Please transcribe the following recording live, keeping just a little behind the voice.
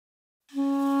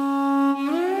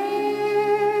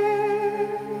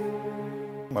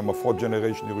I'm a fourth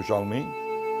generation Yerushalmi.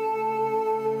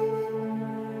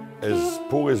 As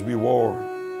poor as we were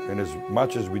and as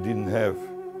much as we didn't have,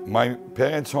 my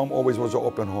parents' home always was an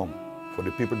open home. For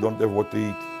the people who don't have what to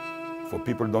eat, for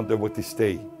people who don't have what to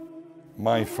stay.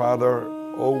 My father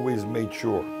always made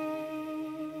sure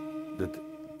that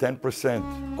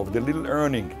 10% of the little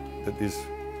earning that is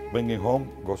bringing home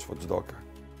goes for tzedakah.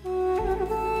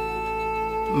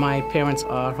 My parents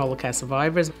are Holocaust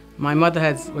survivors. My mother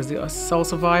was the sole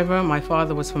survivor. My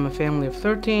father was from a family of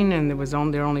 13, and there were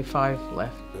only 5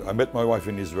 left. I met my wife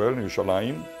in Israel, in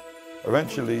Yerushalayim.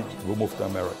 Eventually, we moved to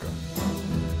America.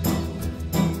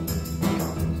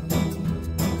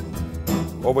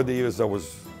 Over the years, I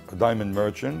was a diamond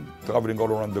merchant, traveling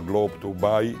all around the globe to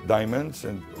buy diamonds.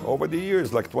 And over the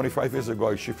years, like 25 years ago,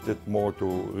 I shifted more to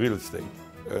real estate.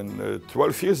 And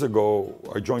 12 years ago,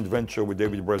 I joined venture with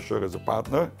David Brescher as a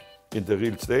partner in the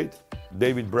real estate.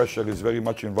 David Brescher is very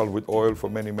much involved with oil for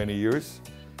many, many years.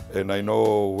 And I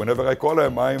know whenever I call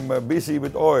him, I'm busy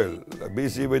with oil,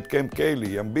 busy with Camp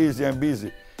Kaylee, I'm busy.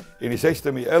 And he says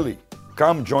to me, Eli,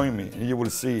 come join me and you will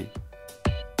see.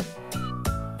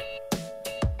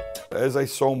 As I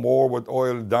saw more what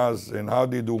oil does and how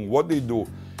they do, what they do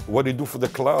for the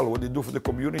klal, what they do for the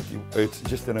community, it's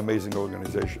just an amazing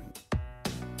organization.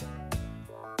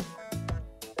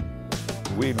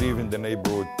 We live in the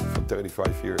neighborhood for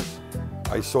 35 years.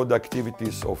 I saw the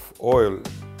activities of oil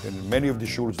in many of the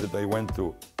shuls that I went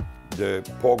to, the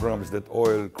programs that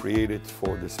oil created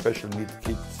for the special needs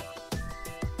kids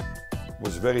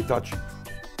was very touching.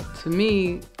 To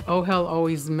me, OHEL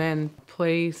always meant a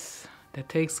place that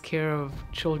takes care of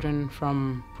children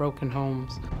from broken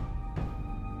homes.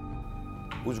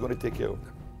 Who's going to take care of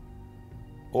them?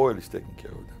 Oil is taking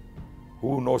care of them.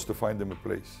 Who knows to find them a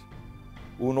place?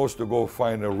 Who knows to go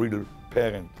find a real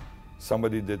parent,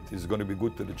 somebody that is going to be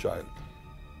good to the child?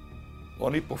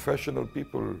 Only professional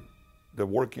people that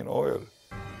work in oil,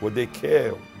 what they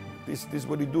care. This is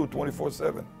what they do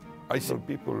 24/7. I saw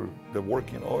people that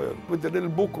work in oil with the little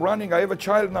book running. I have a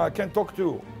child now I can't talk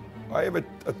to. I have a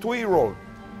 2-year-old.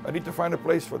 I need to find a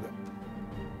place for them.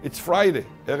 It's Friday,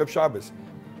 Erev Shabbos.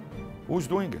 Who's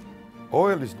doing it?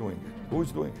 Oil is doing it.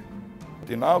 Who's doing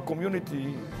it? In our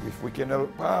community, if we can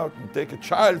help out and take a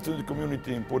child to the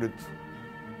community and put it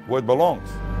where it belongs.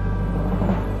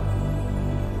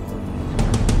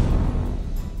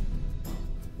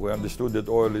 We understood that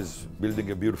oil is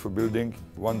building a beautiful building.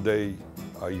 One day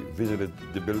I visited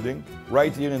the building.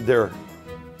 Right here and there,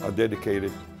 I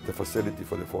dedicated the facility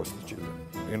for the foster children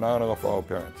in honor of our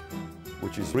parents,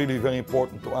 which is really very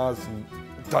important to us and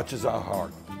touches our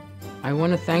heart. I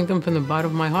want to thank them from the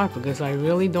bottom of my heart because I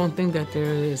really don't think that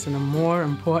there is a more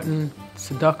important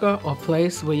tzedakah or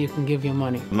place where you can give your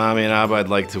money. Mommy and Abba, I'd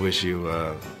like to wish you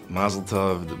Mazel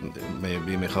Tov. May it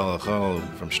be Michal Achol,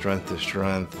 from strength to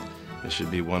strength. It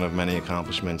should be one of many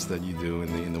accomplishments that you do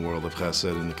in the world of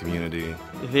Chesed in the community.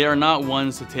 They are not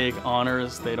ones to take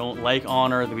honors. They don't like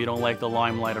honor. We don't like the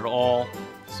limelight at all.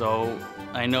 So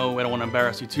I know we don't want to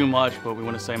embarrass you too much, but we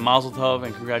want to say Mazel Tov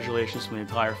and congratulations from the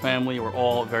entire family. We're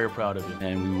all very proud of you.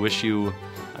 And we wish you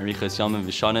Arichas Yamim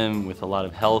V'Shanim with a lot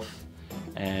of health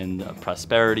and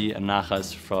prosperity and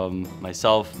nachas from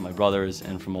myself, my brothers,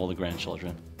 and from all the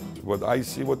grandchildren. What I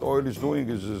see what oil is doing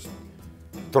is just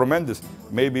tremendous.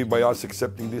 Maybe by us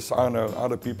accepting this honor,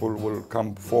 other people will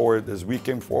come forward as we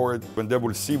came forward. When they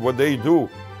will see what they do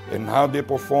and how they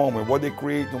perform and what they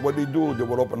create and what they do, they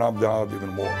will open up their heart even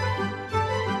more.